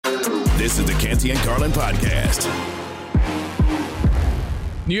This is the Canty and Carlin Podcast.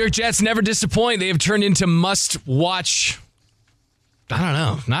 New York Jets never disappoint. They have turned into must-watch, I don't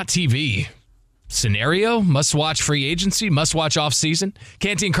know, not TV scenario, must-watch free agency, must-watch off-season.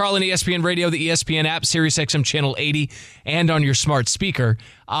 Canty and Carlin, ESPN Radio, the ESPN app, SiriusXM Channel 80, and on your smart speaker.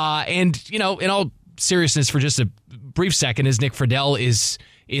 And, you know, in all seriousness, for just a brief second, as Nick Friedel is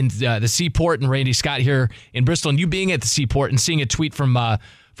in the Seaport and Randy Scott here in Bristol, and you being at the Seaport and seeing a tweet from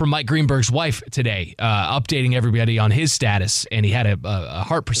Mike Greenberg's wife today, updating everybody on his status, and he had a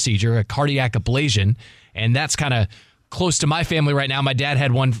heart procedure, a cardiac ablation, and that's kind of close to my family right now. My dad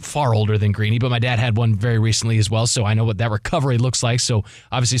had one far older than Greeny, but my dad had one very recently as well, so I know what that recovery looks like. So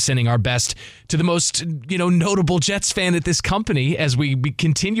obviously sending our best to the most, notable Jets fan at this company as we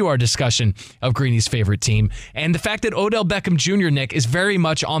continue our discussion of Greeny's favorite team. And the fact that Odell Beckham Jr., Nick, is very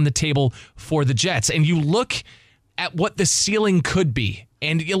much on the table for the Jets. And you look at what the ceiling could be,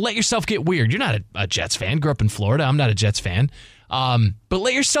 and you let yourself get weird. You're not a Jets fan. Grew up in Florida. I'm not a Jets fan. But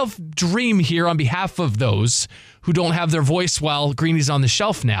let yourself dream here on behalf of those who don't have their voice while Greeny's on the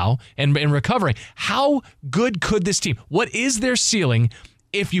shelf now and recovering. How good could this team? What is their ceiling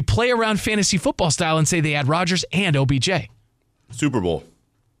if you play around fantasy football style and say they add Rodgers and OBJ? Super Bowl.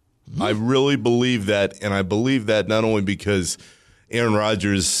 I really believe that, and I believe that not only because Aaron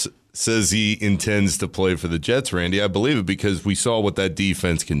Rodgers says he intends to play for the Jets, Randy. I believe it because we saw what that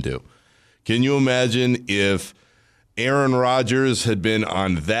defense can do. Can you imagine if Aaron Rodgers had been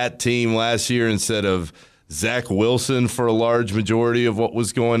on that team last year instead of Zach Wilson for a large majority of what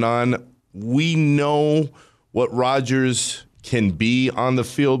was going on? We know what Rodgers can be on the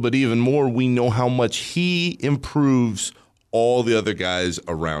field, but even more, we know how much he improves all the other guys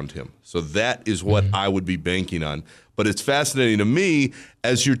around him. So that is what I would be banking on. But it's fascinating to me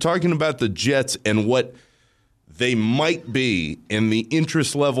as you're talking about the Jets and what they might be and the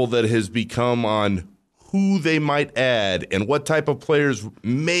interest level that has become on who they might add and what type of players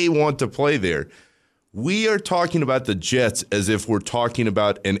may want to play there. We are talking about the Jets as if we're talking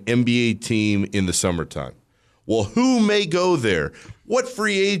about an NBA team in the summertime. Well, who may go there? What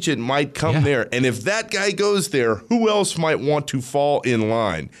free agent might come there? And if that guy goes there, who else might want to fall in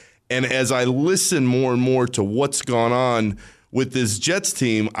line? And as I listen more and more to what's gone on with this Jets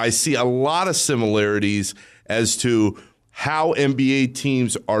team, I see a lot of similarities as to how NBA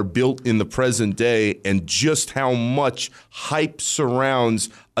teams are built in the present day and just how much hype surrounds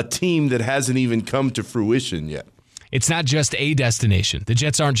a team that hasn't even come to fruition yet. It's not just a destination. The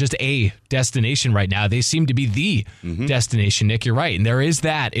Jets aren't just a destination right now. They seem to be the destination, Nick. You're right. And there is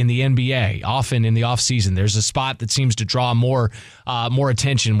that in the NBA. Often in the offseason, there's a spot that seems to draw more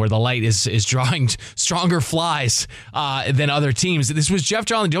attention, where the light is drawing stronger flies than other teams. This was Jeff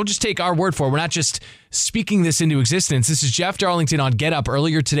Darlington. Don't just take our word for it. We're not just speaking this into existence. This is Jeff Darlington on Get Up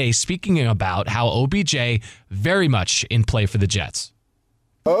earlier today speaking about how OBJ very much in play for the Jets.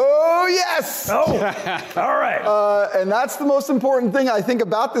 Oh, yes. Oh, all right. And that's the most important thing I think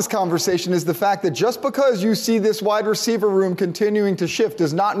about this conversation is the fact that just because you see this wide receiver room continuing to shift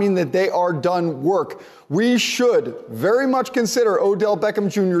does not mean that they are done work. We should very much consider Odell Beckham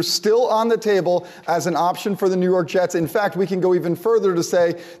Jr. still on the table as an option for the New York Jets. In fact, we can go even further to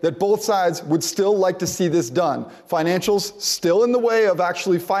say that both sides would still like to see this done. Financials still in the way of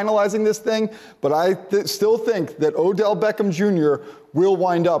actually finalizing this thing, but I still think that Odell Beckham Jr. will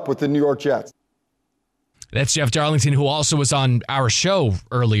wind up with the New York Jets. That's Jeff Darlington, who also was on our show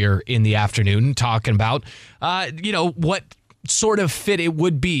earlier in the afternoon talking about, what sort of fit it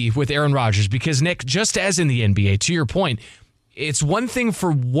would be with Aaron Rodgers. Because, Nick, just as in the NBA, to your point, it's one thing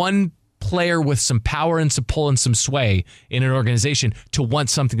for one player with some power and some pull and some sway in an organization to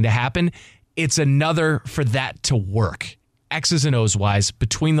want something to happen. It's another for that to work. X's and O's wise,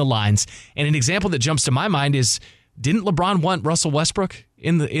 between the lines. And an example that jumps to my mind is, didn't LeBron want Russell Westbrook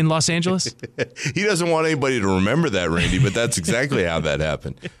in Los Angeles? He doesn't want anybody to remember that, Randy, but that's exactly how that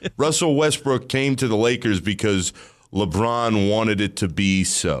happened. Russell Westbrook came to the Lakers because LeBron wanted it to be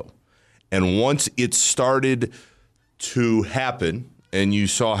so. And once it started to happen, and you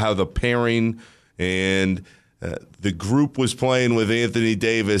saw how the pairing and the group was playing with Anthony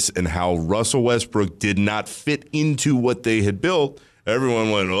Davis and how Russell Westbrook did not fit into what they had built,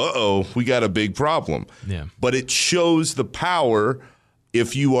 everyone went, uh-oh, we got a big problem. Yeah. But it shows the power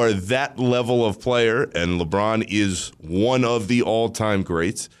if you are that level of player, and LeBron is one of the all-time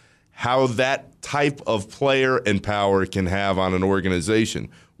greats, how that type of player and power can have on an organization.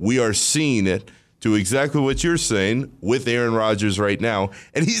 We are seeing it to exactly what you're saying with Aaron Rodgers right now,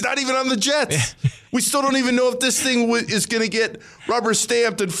 and he's not even on the Jets. We still don't even know if this thing is going to get rubber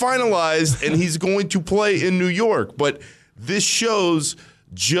stamped and finalized, and he's going to play in New York. But this shows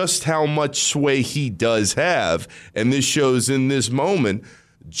just how much sway he does have. And this shows in this moment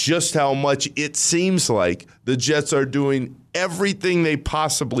just how much it seems like the Jets are doing everything they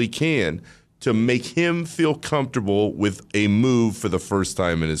possibly can to make him feel comfortable with a move for the first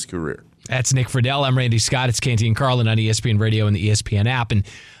time in his career. That's Nick Friedel. I'm Randy Scott. It's Canty and Carlin on ESPN Radio and the ESPN app. And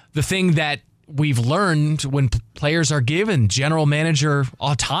the thing that we've learned when players are given general manager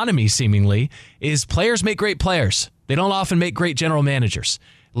autonomy, seemingly, is players make great players. They don't often make great general managers.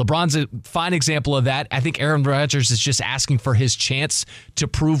 LeBron's a fine example of that. I think Aaron Rodgers is just asking for his chance to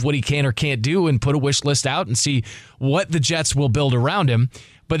prove what he can or can't do and put a wish list out and see what the Jets will build around him.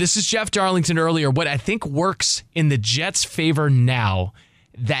 But this is Jeff Darlington earlier. What I think works in the Jets' favor now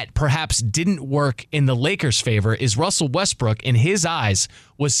that perhaps didn't work in the Lakers' favor is Russell Westbrook, in his eyes,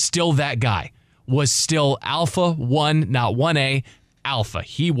 was still that guy. Was still Alpha 1, not 1A, Alpha.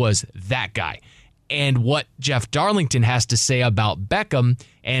 He was that guy. And what Jeff Darlington has to say about Beckham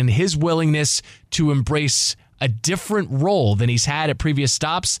and his willingness to embrace a different role than he's had at previous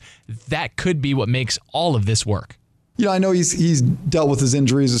stops, that could be what makes all of this work. You know, I know he's dealt with his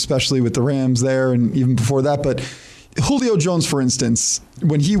injuries, especially with the Rams there and even before that, but Julio Jones, for instance,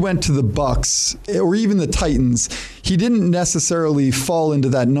 when he went to the Bucs or even the Titans, he didn't necessarily fall into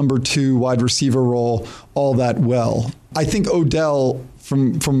that number 2 wide receiver role all that well. I think Odell,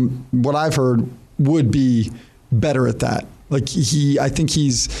 from what I've heard, would be better at that. Like I think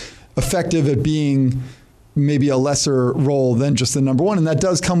he's effective at being maybe a lesser role than just the number 1, and that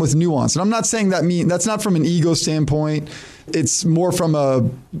does come with nuance. And I'm not saying that's not from an ego standpoint. It's more from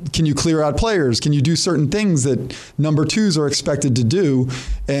can you clear out players? Can you do certain things that number 2s are expected to do?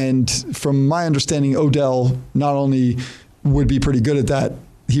 And from my understanding, Odell not only would be pretty good at that,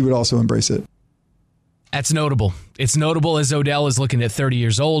 he would also embrace it. That's notable. It's notable as Odell is looking at 30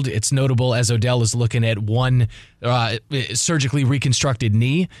 years old. It's notable as Odell is looking at one surgically reconstructed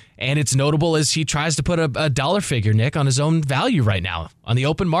knee. And it's notable as he tries to put a dollar figure, Nick, on his own value right now on the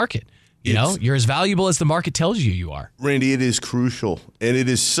open market. You know, you're as valuable as the market tells you are. Randy, it is crucial. And it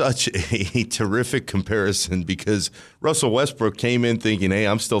is such a terrific comparison because Russell Westbrook came in thinking, hey,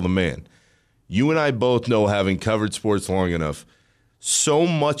 I'm still the man. You and I both know, having covered sports long enough, so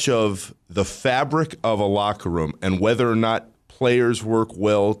much of the fabric of a locker room and whether or not players work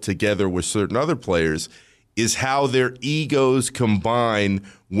well together with certain other players is how their egos combine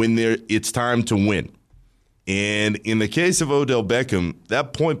when it's time to win. And in the case of Odell Beckham,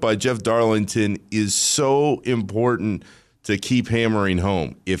 that point by Jeff Darlington is so important to keep hammering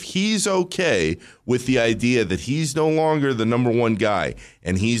home. If he's okay with the idea that he's no longer the number 1 guy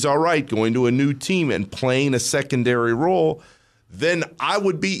and he's all right going to a new team and playing a secondary role, then I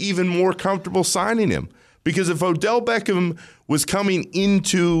would be even more comfortable signing him. Because if Odell Beckham was coming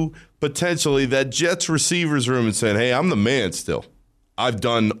into potentially that Jets receivers room and saying, hey, I'm the man still. I've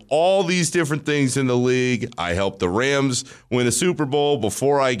done all these different things in the league. I helped the Rams win a Super Bowl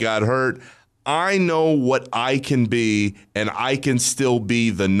before I got hurt. I know what I can be, and I can still be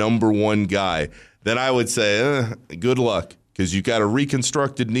the number 1 guy. Then I would say, good luck. Because you got a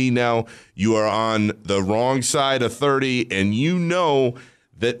reconstructed knee now. You are on the wrong side of 30, and you know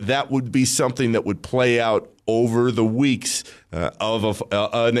that would be something that would play out over the weeks of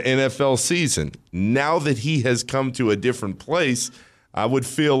an NFL season. Now that he has come to a different place, I would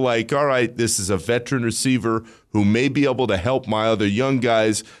feel like, all right, this is a veteran receiver who may be able to help my other young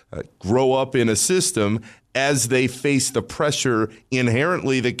guys grow up in a system as they face the pressure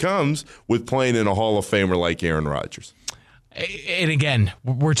inherently that comes with playing in a Hall of Famer like Aaron Rodgers. And again,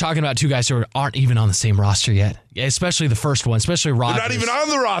 we're talking about 2 guys who aren't even on the same roster yet, especially the first one, especially Rodgers. They're not even on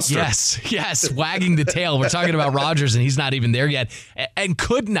the roster. Yes, wagging the tail. We're talking about Rodgers, and he's not even there yet and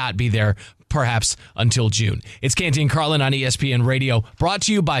could not be there perhaps until June. It's Canty and Carlin on ESPN Radio, brought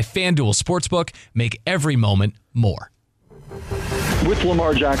to you by FanDuel Sportsbook. Make every moment more. With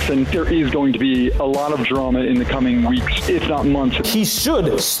Lamar Jackson, there is going to be a lot of drama in the coming weeks, if not months. He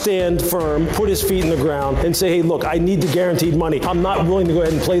should stand firm, put his feet in the ground, and say, hey, look, I need the guaranteed money. I'm not willing to go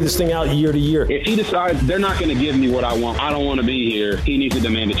ahead and play this thing out year to year. If he decides they're not going to give me what I want, I don't want to be here, he needs to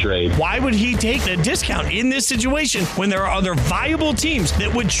demand a trade. Why would he take the discount in this situation when there are other viable teams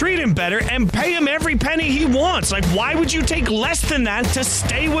that would treat him better and pay him every penny he wants? Like, why would you take less than that to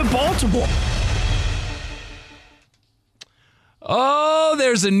stay with Baltimore? Oh,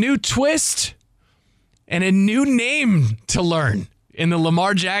 there's a new twist and a new name to learn in the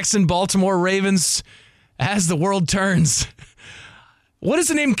Lamar Jackson Baltimore Ravens as the world turns. What does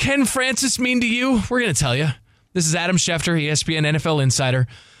the name Ken Francis mean to you? We're going to tell you. This is Adam Schefter, ESPN NFL insider,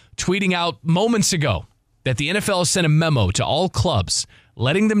 tweeting out moments ago that the NFL has sent a memo to all clubs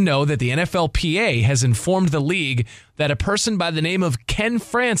letting them know that the NFLPA has informed the league that a person by the name of Ken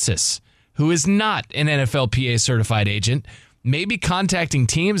Francis, who is not an NFLPA certified agent, may be contacting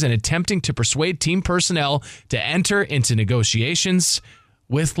teams and attempting to persuade team personnel to enter into negotiations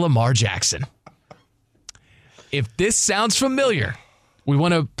with Lamar Jackson. If this sounds familiar, we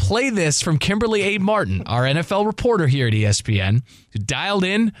want to play this from Kimberly A. Martin, our NFL reporter here at ESPN, who dialed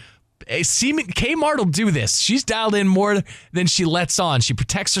in. Kmart will do this. She's dialed in more than she lets on. She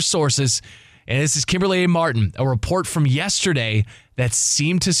protects her sources. And this is Kimberly A. Martin, a report from yesterday that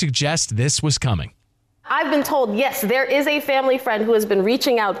seemed to suggest this was coming. I've been told, yes, there is a family friend who has been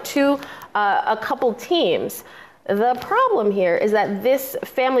reaching out to a couple teams. The problem here is that this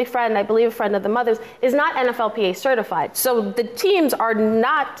family friend, I believe a friend of the mother's, is not NFLPA certified. So the teams are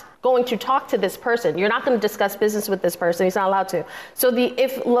not going to talk to this person. You're not going to discuss business with this person. He's not allowed to. So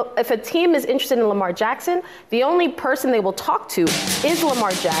if a team is interested in Lamar Jackson, the only person they will talk to is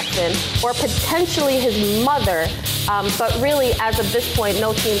Lamar Jackson or potentially his mother. But really, as of this point,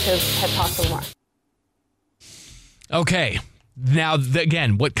 no teams have talked to Lamar. Okay. Now,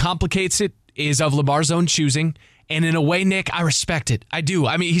 again, what complicates it is of Lamar's own choosing. And in a way, Nick, I respect it. I do.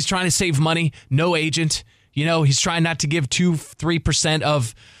 I mean, he's trying to save money. No agent. You know, he's trying not to give 2-3%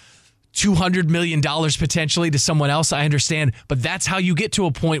 of $200 million potentially to someone else. I understand. But that's how you get to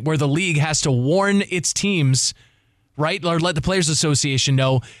a point where the league has to warn its teams, right? Or let the Players Association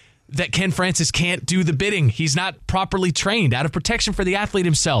know that Ken Francis can't do the bidding. He's not properly trained out of protection for the athlete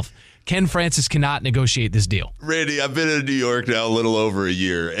himself. Ken Francis cannot negotiate this deal. Randy, I've been in New York now a little over a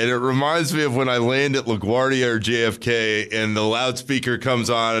year, and it reminds me of when I land at LaGuardia or JFK and the loudspeaker comes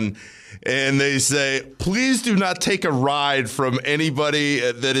on and they say, please do not take a ride from anybody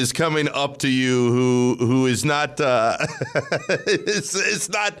that is coming up to you who is not it's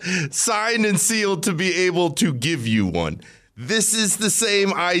not signed and sealed to be able to give you one. This is the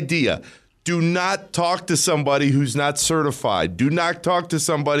same idea. Do not talk to somebody who's not certified. Do not talk to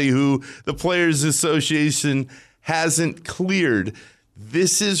somebody who the Players Association hasn't cleared.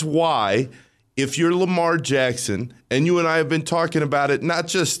 This is why, if you're Lamar Jackson, and you and I have been talking about it not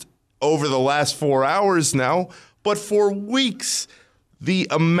just over the last 4 hours now, but for weeks, the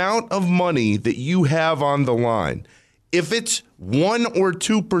amount of money that you have on the line, if it's 1 or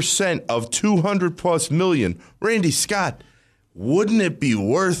 2% of $200+ million, Randy Scott, wouldn't it be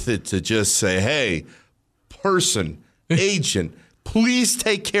worth it to just say, hey, person, agent, please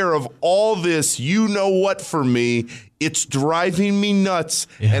take care of all this. You know what, for me, it's driving me nuts,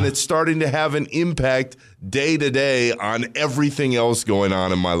 and it's starting to have an impact day to day on everything else going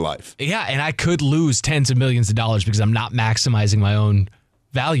on in my life. Yeah, and I could lose tens of millions of dollars because I'm not maximizing my own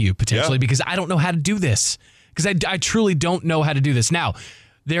value potentially because I don't know how to do this. Because I truly don't know how to do this. Now,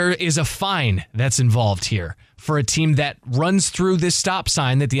 there is a fine that's involved here for a team that runs through this stop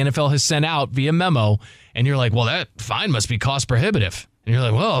sign that the NFL has sent out via memo, and you're like, well, that fine must be cost prohibitive. And you're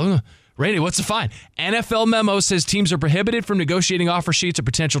like, well, Randy, what's the fine? NFL memo says teams are prohibited from negotiating offer sheets or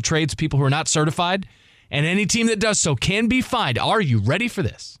potential trades with people who are not certified, and any team that does so can be fined. Are you ready for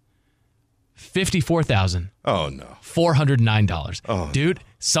this? $54,000. Oh, no. $409. Oh, dude,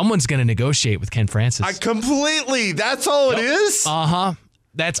 someone's going to negotiate with Ken Francis. Completely. That's all it is? Uh-huh.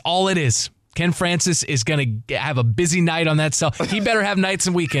 That's all it is. Ken Francis is going to have a busy night on that cell. He better have nights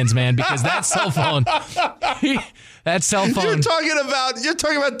and weekends, man, because that cell phone. That cell phone. You're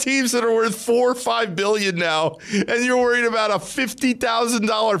talking about teams that are worth $4 or $5 billion now, and you're worried about a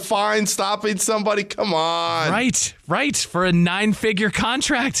 $50,000 fine stopping somebody. Come on. Right. For a 9-figure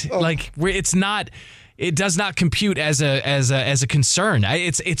contract, like it's not. It does not compute as a concern.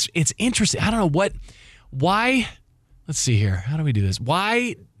 It's interesting. I don't know why. Let's see here. How do we do this?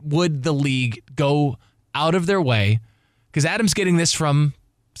 Why would the league go out of their way? Because Adam's getting this from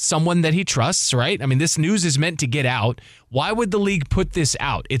someone that he trusts, right? I mean, this news is meant to get out. Why would the league put this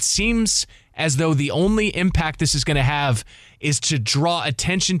out? It seems as though the only impact this is going to have is to draw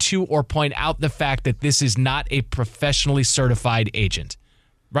attention to or point out the fact that this is not a professionally certified agent,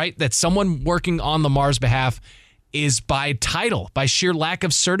 right? That someone working on Lamar's behalf is by title, by sheer lack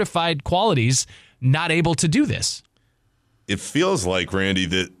of certified qualities, not able to do this. It feels like, Randy,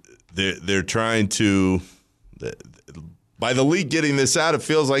 that they're trying to, by the league getting this out, it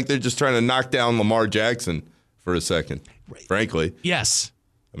feels like they're just trying to knock down Lamar Jackson for a second, frankly. Yes.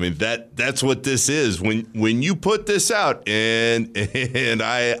 I mean, that's what this is. When you put this out, and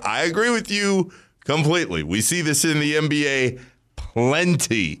I agree with you completely. We see this in the NBA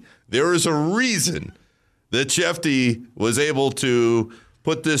plenty. There is a reason that Shefty was able to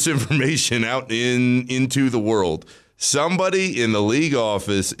put this information out into the world. Somebody in the league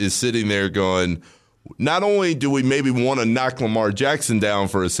office is sitting there going, not only do we maybe want to knock Lamar Jackson down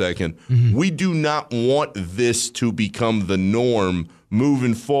for a second, we do not want this to become the norm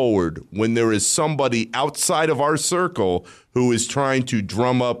moving forward when there is somebody outside of our circle who is trying to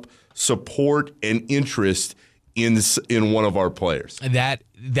drum up support and interest in one of our players.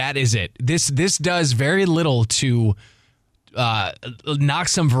 That is it. This does very little to knock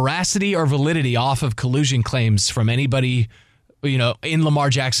some veracity or validity off of collusion claims from anybody, in Lamar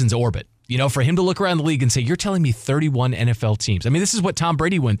Jackson's orbit. For him to look around the league and say, you're telling me 31 NFL teams. I mean, this is what Tom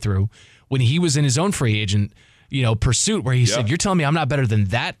Brady went through when he was in his own free agent, pursuit, where he said, you're telling me I'm not better than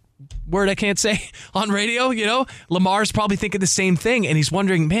that word I can't say on radio. Lamar's probably thinking the same thing, and he's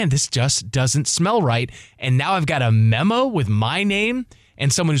wondering, man, this just doesn't smell right. And now I've got a memo with my name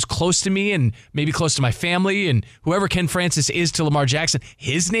and someone who's close to me and maybe close to my family and whoever Ken Francis is to Lamar Jackson,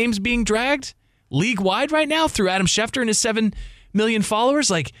 his name's being dragged league-wide right now through Adam Schefter and his 7 million followers.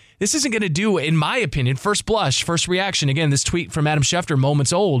 Like, this isn't going to do, in my opinion, first blush, first reaction. Again, this tweet from Adam Schefter,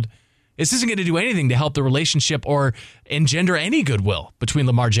 moments old. This isn't going to do anything to help the relationship or engender any goodwill between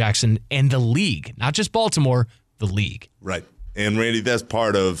Lamar Jackson and the league. Not just Baltimore, the league. Right. And, Randy, that's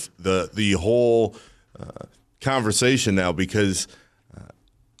part of the whole conversation now, because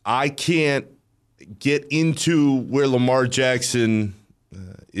I can't get into where Lamar Jackson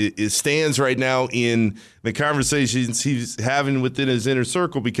it stands right now in the conversations he's having within his inner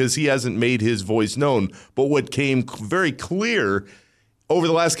circle, because he hasn't made his voice known. But what came very clear over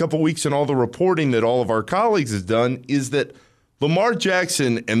the last couple of weeks and all the reporting that all of our colleagues have done is that Lamar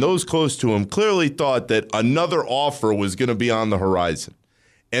Jackson and those close to him clearly thought that another offer was going to be on the horizon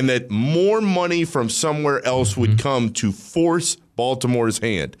and that more money from somewhere else would come to force Baltimore's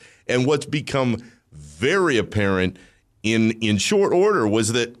hand. And what's become very apparent in short order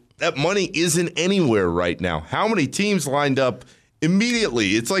was that money isn't anywhere right now. How many teams lined up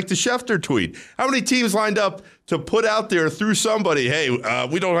immediately? It's like the Schefter tweet. How many teams lined up to put out there through somebody, hey,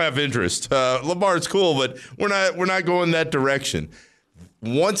 we don't have interest. Lamar's cool, but we're not going that direction.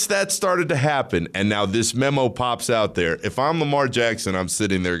 Once that started to happen, and now this memo pops out there, if I'm Lamar Jackson, I'm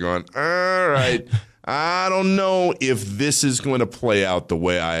sitting there going, all right, I don't know if this is going to play out the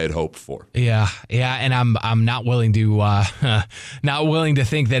way I had hoped for. Yeah, and I'm not willing to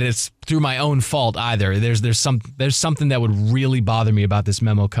think that it's through my own fault either. There's something that would really bother me about this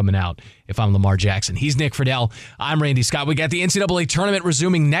memo coming out if I'm Lamar Jackson. He's Nick Friedel. I'm Randy Scott. We got the NCAA tournament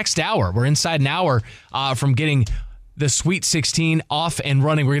resuming next hour. We're inside an hour from getting the Sweet 16 off and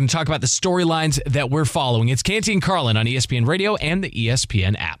running. We're going to talk about the storylines that we're following. It's Canty and Carlin on ESPN Radio and the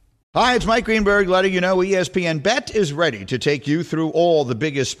ESPN app. Hi, it's Mike Greenberg letting you know ESPN Bet is ready to take you through all the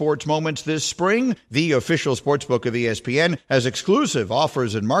biggest sports moments this spring. The official sportsbook of ESPN has exclusive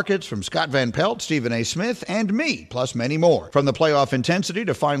offers and markets from Scott Van Pelt, Stephen A. Smith, and me, plus many more. From the playoff intensity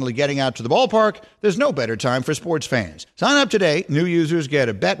to finally getting out to the ballpark, there's no better time for sports fans. Sign up today. New users get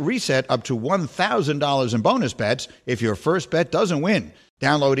a bet reset up to $1,000 in bonus bets if your first bet doesn't win.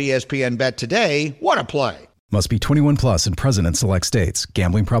 Download ESPN Bet today. What a play. Must be 21 plus and present in select states.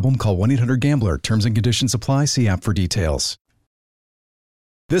 Gambling problem? Call 1-800-GAMBLER. Terms and conditions apply. See app for details.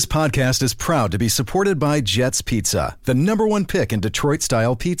 This podcast is proud to be supported by Jets Pizza, the #1 pick in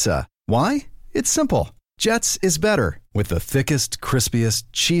Detroit-style pizza. Why? It's simple. Jets is better. With the thickest, crispiest,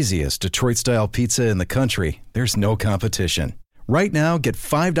 cheesiest Detroit-style pizza in the country, there's no competition. Right now, get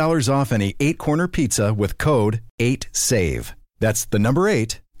 $5 off any 8-corner pizza with code 8SAVE. That's the number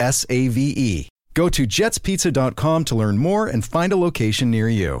 8, S-A-V-E. Go to jetspizza.com to learn more and find a location near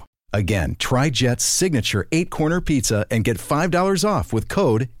you. Again, try Jet's signature 8-corner pizza and get $5 off with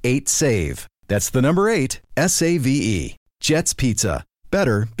code 8SAVE. That's the number 8, S-A-V-E. Jet's Pizza.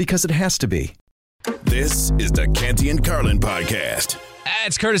 Better because it has to be. This is the Canty and Carlin podcast.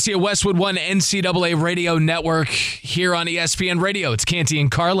 It's courtesy of Westwood One NCAA Radio Network here on ESPN Radio. It's Canty and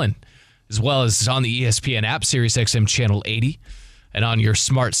Carlin, as well as on the ESPN app, SiriusXM Channel 80. And on your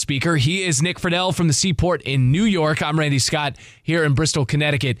smart speaker, he is Nick Friedel from the Seaport in New York. I'm Randy Scott here in Bristol,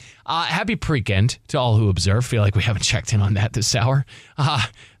 Connecticut. Happy pre-weekend to all who observe. Feel like we haven't checked in on that this hour.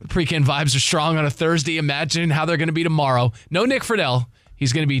 The pre-weekend vibes are strong on a Thursday. Imagine how they're going to be tomorrow. No Nick Friedel.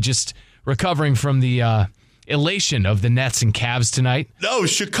 He's going to be just recovering from the elation of the Nets and Cavs tonight. No,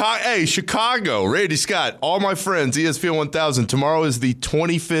 Chicago. Hey, Chicago. Randy Scott, all my friends, ESPN 1000. Tomorrow is the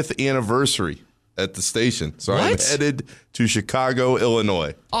 25th anniversary at the station. So I'm headed to Chicago,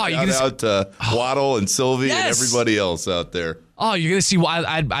 Illinois. Oh, Shout out to Waddle and Sylvie and everybody else out there. Oh, you're going to see why.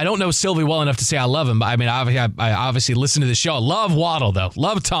 I don't know Sylvie well enough to say I love him, but I mean, I obviously listen to the show. Love Waddle, though.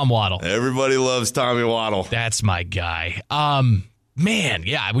 Love Tom Waddle. Everybody loves Tommy Waddle. That's my guy. Man,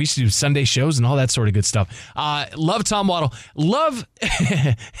 yeah, we used to do Sunday shows and all that sort of good stuff. Love Tom Waddle. Love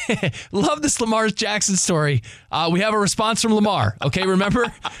this Lamar Jackson story. We have a response from Lamar. Okay, remember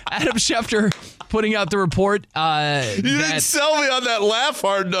Adam Schefter putting out the report. You didn't sell me on that laugh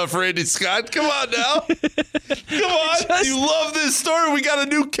hard enough, Randy Scott. Come on now. Come on. You love this story. We got a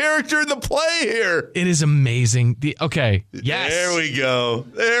new character in the play here. It is amazing. Okay. Yes. There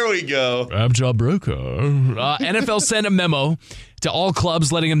we go. I'm John Brokaw. NFL sent a memo to all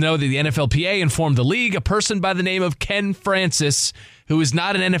clubs letting them know that the NFLPA informed the league a person by the name of Ken Francis, who is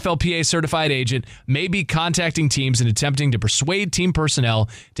not an NFLPA certified agent, may be contacting teams and attempting to persuade team personnel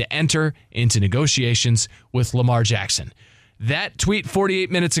to enter into negotiations with Lamar Jackson. That tweet 48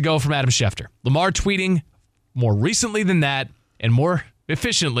 minutes ago from Adam Schefter. Lamar tweeting more recently than that and more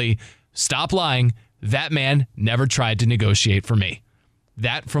efficiently, stop lying. That man never tried to negotiate for me.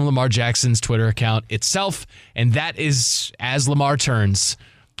 That from Lamar Jackson's Twitter account itself, and that is as Lamar turns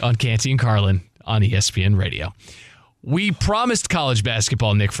on Canty and Carlin on ESPN Radio. We promised college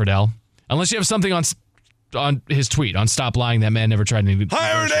basketball, Nick Friedel. Unless you have something on his tweet on stop lying, that man never tried to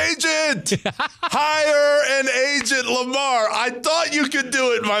hire an agent. Hire an agent, Lamar. I thought you could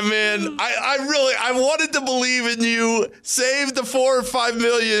do it, my man. I wanted to believe in you. Save the $4 or $5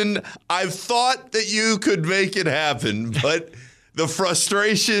 million. I thought that you could make it happen, but the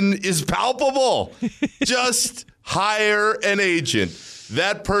frustration is palpable. Just hire an agent.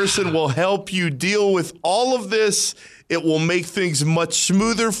 That person will help you deal with all of this. It will make things much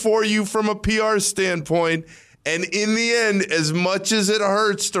smoother for you from a PR standpoint. And in the end, as much as it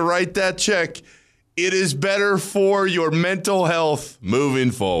hurts to write that check, it is better for your mental health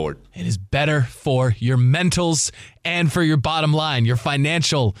moving forward. It is better for your mentals and for your bottom line, your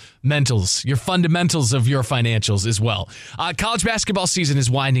financial mentals, your fundamentals of your financials as well. College basketball season is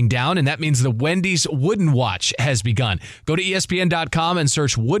winding down, and that means the Wendy's Wooden Watch has begun. Go to ESPN.com and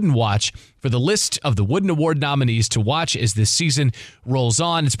search Wooden Watch for the list of the Wooden Award nominees to watch as this season rolls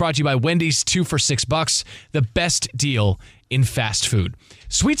on. It's brought to you by Wendy's, 2 for $6, the best deal in fast food.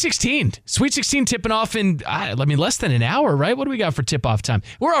 Sweet 16 tipping off in, less than an hour, right? What do we got for tip-off time?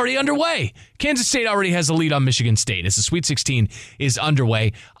 We're already underway. Kansas State already has a lead on Michigan State as the Sweet 16 is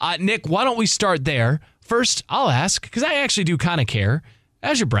underway. Nick, why don't we start there? First, I'll ask, because I actually do kind of care.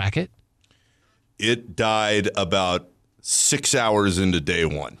 How's your bracket? It died about 6 hours into day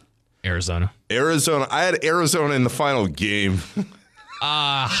one. Arizona. I had Arizona in the final game.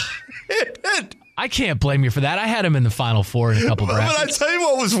 I can't blame you for that. I had him in the Final Four in a couple brackets. But I tell you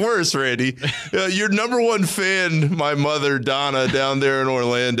what was worse, Randy. Your number one fan, my mother, Donna, down there in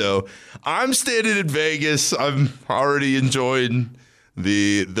Orlando. I'm standing in Vegas. I'm already enjoying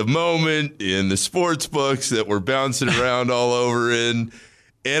the moment in the sports books that we're bouncing around all over in.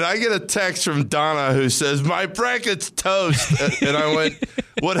 And I get a text from Donna who says, my bracket's toast. And I went,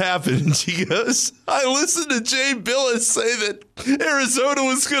 what happened? And she goes, I listened to Jay Billis say that Arizona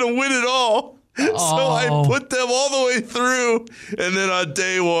was going to win it all. So I put them all the way through, and then on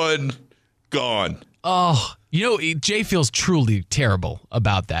day one, gone. Oh, Jay feels truly terrible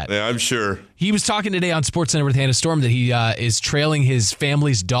about that. Yeah, I'm sure. He was talking today on SportsCenter with Hannah Storm that he is trailing his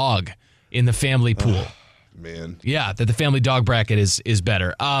family's dog in the family pool. Man. Yeah, that the family dog bracket is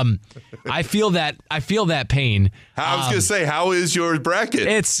better. I feel that pain. I was going to say, how is your bracket?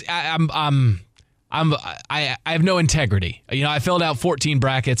 I have no integrity. I filled out 14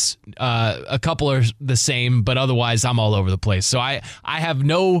 brackets. A couple are the same, but otherwise I'm all over the place. So I have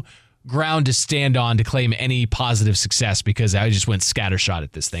no ground to stand on to claim any positive success because I just went scattershot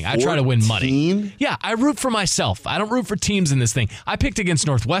at this thing. I try to win money. Yeah, I root for myself. I don't root for teams in this thing. I picked against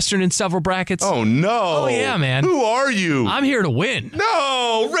Northwestern in several brackets. Oh, no. Oh, yeah, man. Who are you? I'm here to win.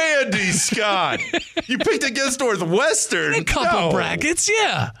 No, Randy Scott. You picked against Northwestern. In a couple brackets,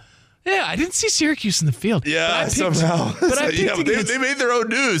 yeah. Yeah, I didn't see Syracuse in the field. Yeah, somehow. But they made their own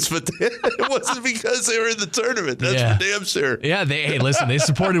news, but it wasn't because they were in the tournament. That's for damn sure. Yeah, they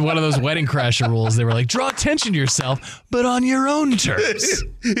supported one of those wedding crasher rules. They were like, draw attention to yourself, but on your own terms.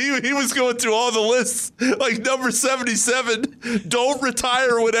 He was going through all the lists, like number 77, don't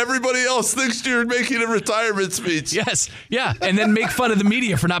retire when everybody else thinks you're making a retirement speech. Yes, yeah, and then make fun of the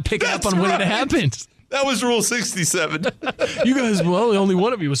media for not picking up on when it happened. That was Rule 67. You guys, only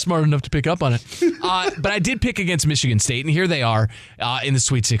one of you was smart enough to pick up on it. But I did pick against Michigan State, and here they are in the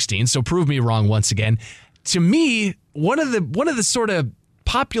Sweet 16. So prove me wrong once again. To me, one of the sort of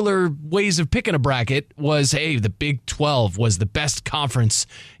popular ways of picking a bracket was, hey, the Big 12 was the best conference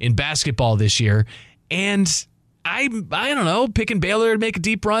in basketball this year, and I don't know, picking Baylor to make a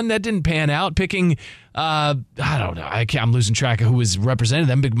deep run, that didn't pan out. Picking, I don't know, I'm losing track of who was representing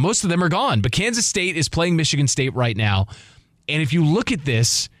them, but most of them are gone. But Kansas State is playing Michigan State right now, And if you look at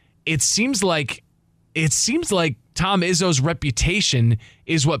this, it seems like Tom Izzo's reputation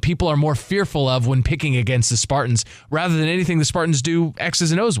is what people are more fearful of when picking against the Spartans rather than anything the Spartans do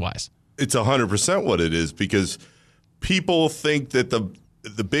X's and O's wise. It's 100% what it is, because people think that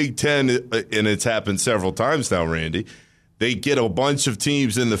the Big Ten, and it's happened several times now, Randy, they get a bunch of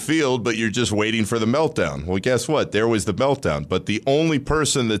teams in the field, but you're just waiting for the meltdown. Well, guess what? There was the meltdown. But the only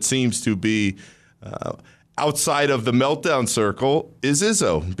person that seems to be outside of the meltdown circle is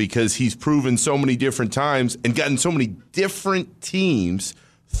Izzo, because he's proven so many different times and gotten so many different teams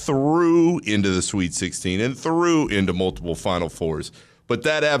through into the Sweet 16 and through into multiple Final Fours. But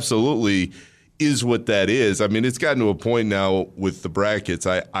that absolutely is what that is. I mean, it's gotten to a point now with the brackets.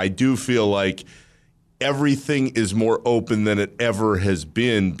 I do feel like everything is more open than it ever has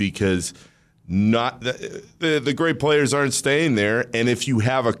been, because not the great players aren't staying there. And if you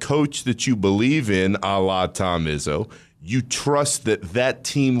have a coach that you believe in, a la Tom Izzo, you trust that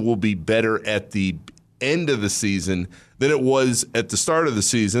team will be better at the end of the season than it was at the start of the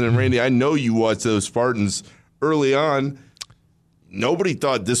season. And Randy, I know you watched those Spartans early on. Nobody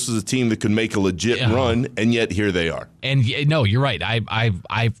thought this was a team that could make a legit run, and yet here they are. And no, you're right.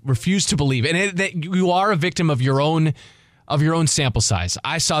 I refuse to believe, and that you are a victim of your own sample size.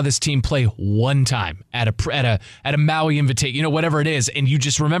 I saw this team play one time at a Maui Invitational, whatever it is, and you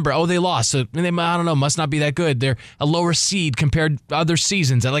just remember, they lost. So they, I don't know, must not be that good. They're a lower seed compared to other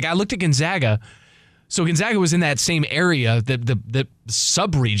seasons. Like, I looked at Gonzaga. So Gonzaga was in that same area, the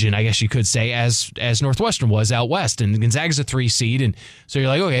sub-region, I guess you could say, as Northwestern was out west. And Gonzaga's a 3 seed. And so you're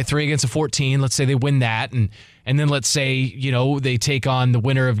like, okay, 3 against a 14. Let's say they win that. And then let's say, they take on the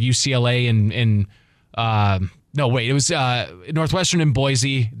winner of UCLA and it was Northwestern and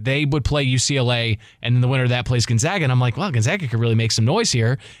Boise. They would play UCLA, and then the winner of that plays Gonzaga. And I'm like, well, Gonzaga could really make some noise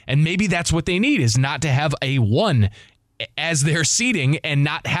here. And maybe that's what they need, is not to have a 1 as their seeding and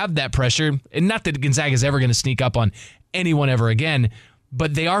not have that pressure. And not that Gonzaga is ever going to sneak up on anyone ever again,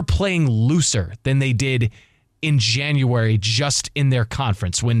 but they are playing looser than they did in January just in their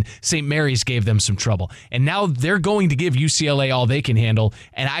conference when St. Mary's gave them some trouble. And now they're going to give UCLA all they can handle.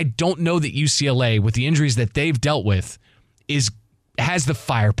 And I don't know that UCLA, with the injuries that they've dealt with, has the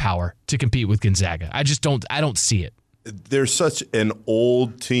firepower to compete with Gonzaga. I don't see it. They're such an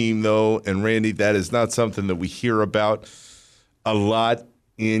old team, though, and Randy, that is not something that we hear about a lot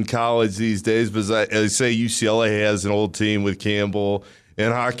in college these days. But I say UCLA has an old team with Campbell and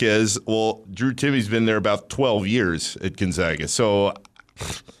Jaquez. Well, Drew Timmy's been there about 12 years at Gonzaga. So,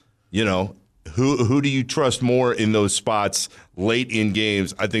 who do you trust more in those spots late in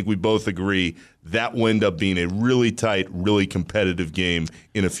games? I think we both agree that will end up being a really tight, really competitive game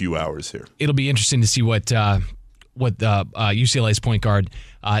in a few hours here. It'll be interesting to see what UCLA's point guard,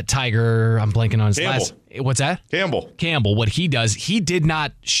 Tiger, I'm blanking on his last. What's that? Campbell, what he does. He did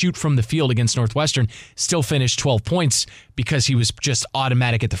not shoot from the field against Northwestern, still finished 12 points because he was just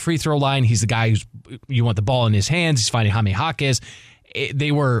automatic at the free throw line. He's the guy you want the ball in his hands. He's finding Jaime Jaquez.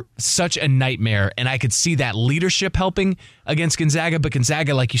 They were such a nightmare, and I could see that leadership helping against Gonzaga. But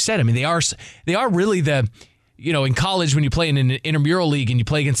Gonzaga, like you said, I mean, they are really the, in college when you play in an intramural league and you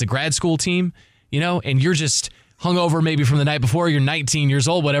play against a grad school team, and you're just hungover maybe from the night before, you're 19 years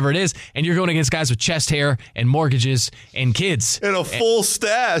old, whatever it is, and you're going against guys with chest hair and mortgages and kids. And a full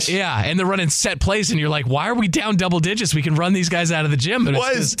stash. Yeah, and they're running set plays, and you're like, why are we down double digits? We can run these guys out of the gym. But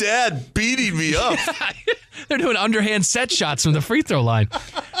why is Dad beating me up? They're doing underhand set shots from the free throw line.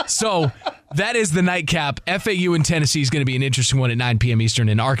 So that is the nightcap. FAU in Tennessee is going to be an interesting one at 9 p.m. Eastern,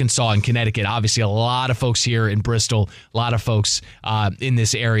 in Arkansas and Connecticut. Obviously, a lot of folks here in Bristol, a lot of folks in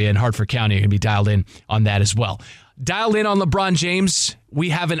this area in Hartford County are going to be dialed in on that as well. Dialed in on LeBron James. We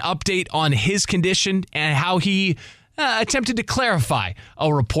have an update on his condition and how he attempted to clarify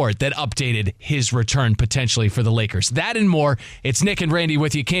a report that updated his return potentially for the Lakers. That and more. It's Nick and Randy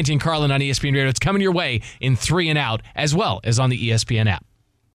with you. Canty and Carlin on ESPN Radio. It's coming your way in 3 and Out, as well as on the ESPN app.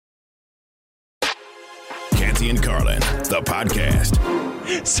 Canty and Carlin, the podcast.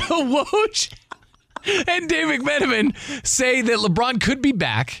 So Woj and Dave McMenamin say that LeBron could be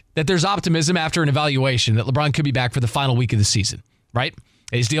back, that there's optimism after an evaluation, that LeBron could be back for the final week of the season, right?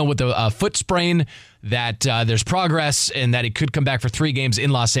 He's dealing with a foot sprain, that there's progress, and that he could come back for 3 games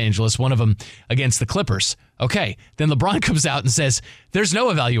in Los Angeles, one of them against the Clippers. Okay, then LeBron comes out and says, there's no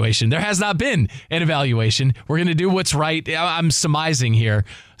evaluation. There has not been an evaluation. We're going to do what's right. I'm summarizing here.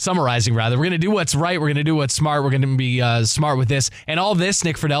 We're going to do what's right. We're going to do what's smart. We're going to be smart with this. And all this,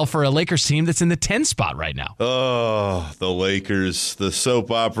 Nick Friedel, for a Lakers team that's in the 10 spot right now. Oh, the Lakers. The soap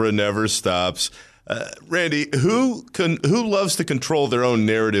opera never stops. Randy, who loves to control their own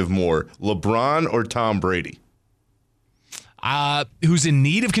narrative more, LeBron or Tom Brady? Who's in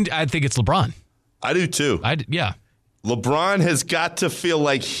need of I think it's LeBron. I do too. Yeah. LeBron has got to feel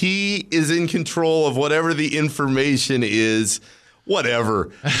like he is in control of whatever the information is.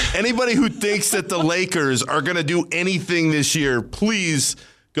 Whatever. Anybody who thinks that the Lakers are going to do anything this year, please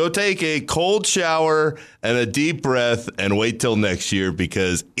go take a cold shower and a deep breath and wait till next year,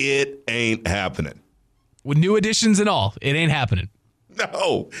 because it ain't happening. With new additions and all, it ain't happening.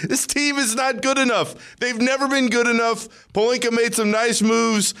 No, this team is not good enough. They've never been good enough. Pelinka made some nice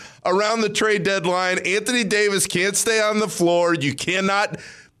moves around the trade deadline. Anthony Davis can't stay on the floor. You cannot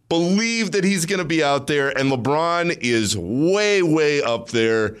believe that he's going to be out there. And LeBron is way, way up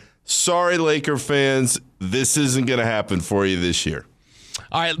there. Sorry, Laker fans. This isn't going to happen for you this year.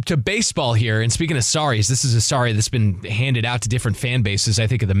 All right, to baseball here. And speaking of sorries, this is a sorry that's been handed out to different fan bases. I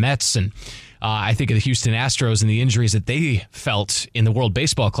think of the Mets and I think of the Houston Astros and the injuries that they felt in the World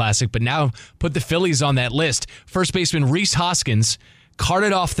Baseball Classic, but now put the Phillies on that list. First baseman Rhys Hoskins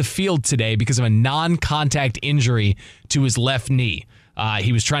carted off the field today because of a non-contact injury to his left knee.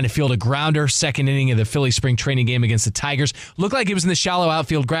 He was trying to field a grounder, second inning of the Philly spring training game against the Tigers. Looked like he was in the shallow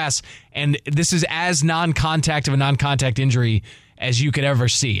outfield grass, and this is as non-contact of a non-contact injury as you could ever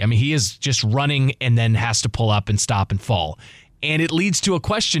see. I mean, he is just running and then has to pull up and stop and fall. And it leads to a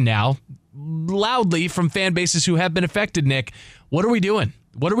question now, loudly from fan bases who have been affected, Nick. What are we doing?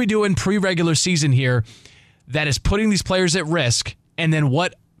 What are we doing pre-regular season here that is putting these players at risk? And then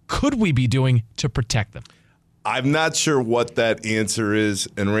what could we be doing to protect them? I'm not sure what that answer is.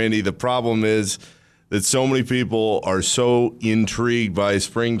 And Randy, the problem is that so many people are so intrigued by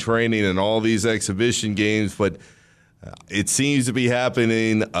spring training and all these exhibition games, but it seems to be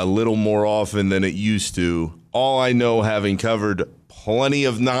happening a little more often than it used to. All I know, having covered plenty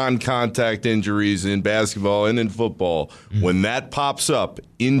of non-contact injuries in basketball and in football, when that pops up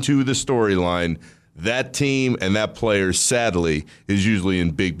into the storyline, that team and that player, sadly, is usually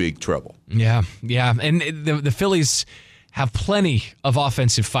in big, big trouble. Yeah. And the Phillies have plenty of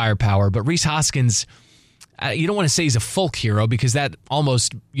offensive firepower, but Rhys Hoskins, you don't want to say he's a folk hero because that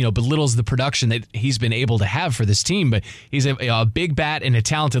almost belittles the production that he's been able to have for this team, but he's a big bat and a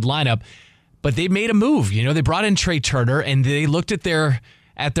talented lineup. But they made a move. They brought in Trey Turner, and they looked at their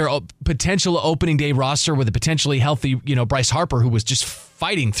potential opening day roster with a potentially healthy, Bryce Harper, who was just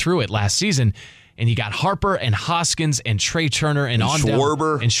fighting through it last season. And you got Harper and Hoskins and Trey Turner and on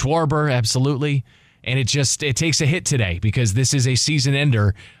Schwarber. And Schwarber, absolutely. And it takes a hit today because this is a season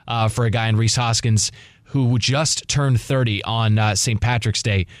ender for a guy in Rhys Hoskins who just turned 30 on St. Patrick's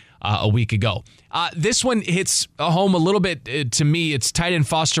Day a week ago. This one hits home a little bit to me. It's tight end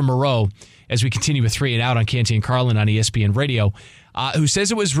Foster Moreau, as we continue with 3 and Out on Canty and Carlin on ESPN Radio, who says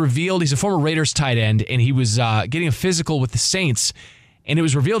it was revealed he's a former Raiders tight end, and he was getting a physical with the Saints, and it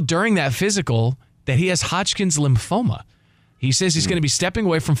was revealed during that physical that he has Hodgkin's lymphoma. He says he's going to be stepping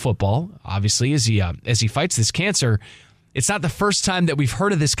away from football, obviously, as he fights this cancer. It's not the first time that we've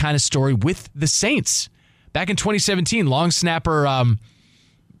heard of this kind of story with the Saints. Back in 2017, long snapper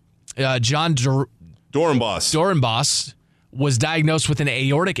John Dorenbos was diagnosed with an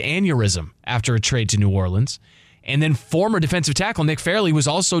aortic aneurysm after a trade to New Orleans. And then former defensive tackle Nick Fairley was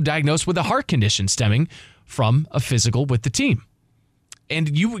also diagnosed with a heart condition stemming from a physical with the team.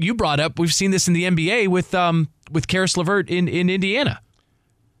 And you brought up, we've seen this in the NBA with Karis LeVert in Indiana.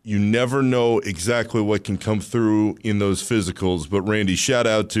 You never know exactly what can come through in those physicals. But, Randy, shout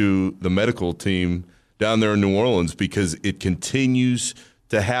out to the medical team down there in New Orleans, because it continues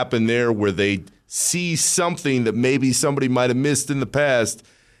to happen there where they see something that maybe somebody might have missed in the past.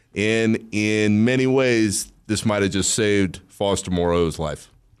 And in many ways, this might have just saved Foster Moreau's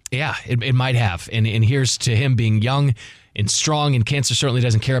life. Yeah, it might have. And here's to him being young and strong, and cancer certainly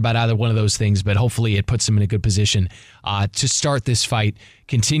doesn't care about either one of those things, but hopefully it puts him in a good position to start this fight,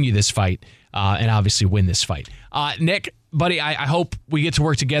 continue this fight, and obviously win this fight. Nick, buddy, I hope we get to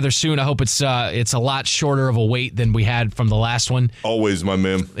work together soon. I hope it's a lot shorter of a wait than we had from the last one. Always, my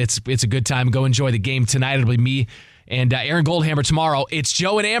man. It's a good time. Go enjoy the game tonight. It'll be me and Aaron Goldhammer tomorrow. It's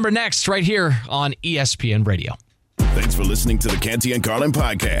Joe and Amber next right here on ESPN Radio. Thanks for listening to the Canty and Carlin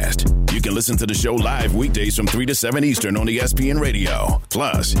podcast. You can listen to the show live weekdays from 3 to 7 Eastern on ESPN Radio.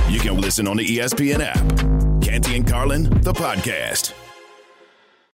 Plus, you can listen on the ESPN app. Canty and Carlin, the podcast.